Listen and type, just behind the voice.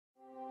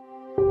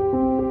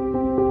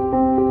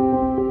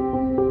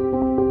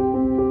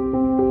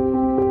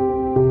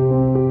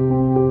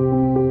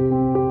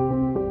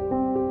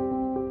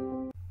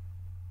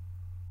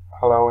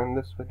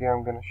this video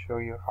I'm going to show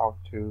you how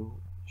to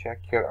check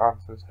your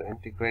answers to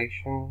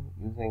integration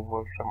using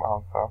Wolfram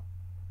Alpha.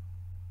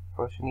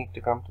 First you need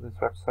to come to this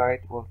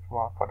website,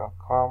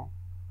 wolframalpha.com,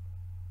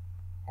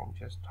 and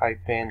just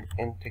type in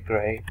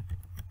integrate.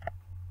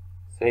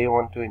 Say you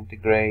want to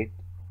integrate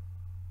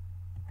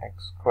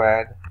x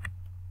squared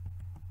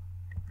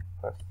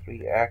plus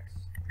 3x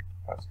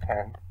plus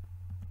 10.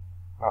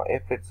 Now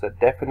if it's a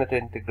definite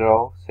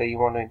integral, say you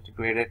want to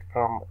integrate it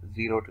from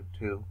 0 to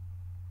 2.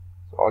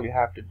 So all you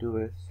have to do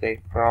is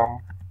say from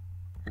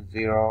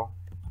 0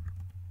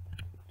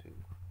 to 2.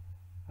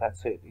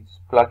 That's it. You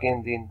just plug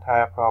in the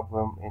entire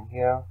problem in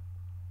here,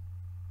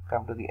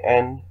 come to the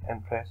end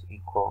and press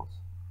equals.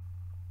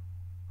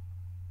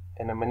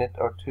 In a minute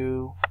or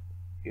two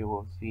you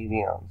will see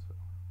the answer.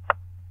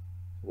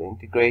 So the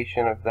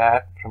integration of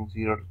that from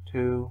 0 to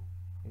 2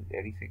 is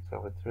 86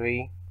 over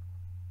 3,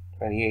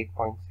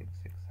 28.667.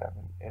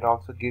 It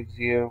also gives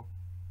you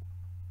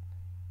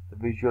the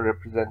visual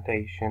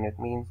representation. It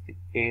means the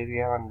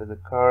area under the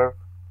curve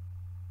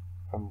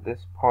from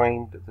this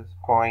point to this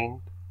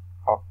point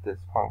of this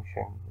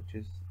function, which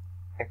is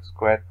x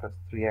squared plus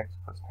 3x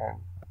plus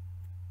 10.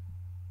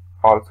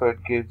 Also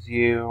it gives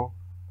you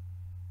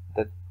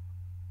the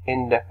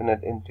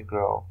indefinite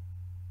integral.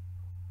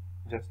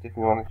 Just if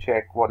you want to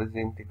check what is the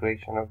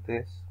integration of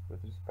this with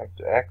respect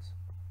to x,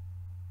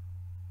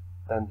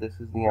 then this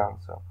is the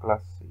answer,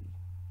 plus c.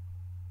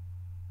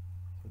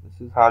 So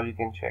this is how you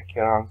can check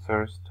your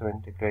answers to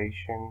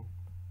integration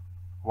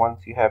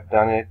once you have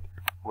done it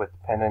with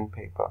pen and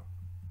paper.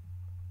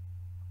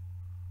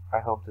 I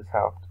hope this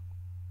helped.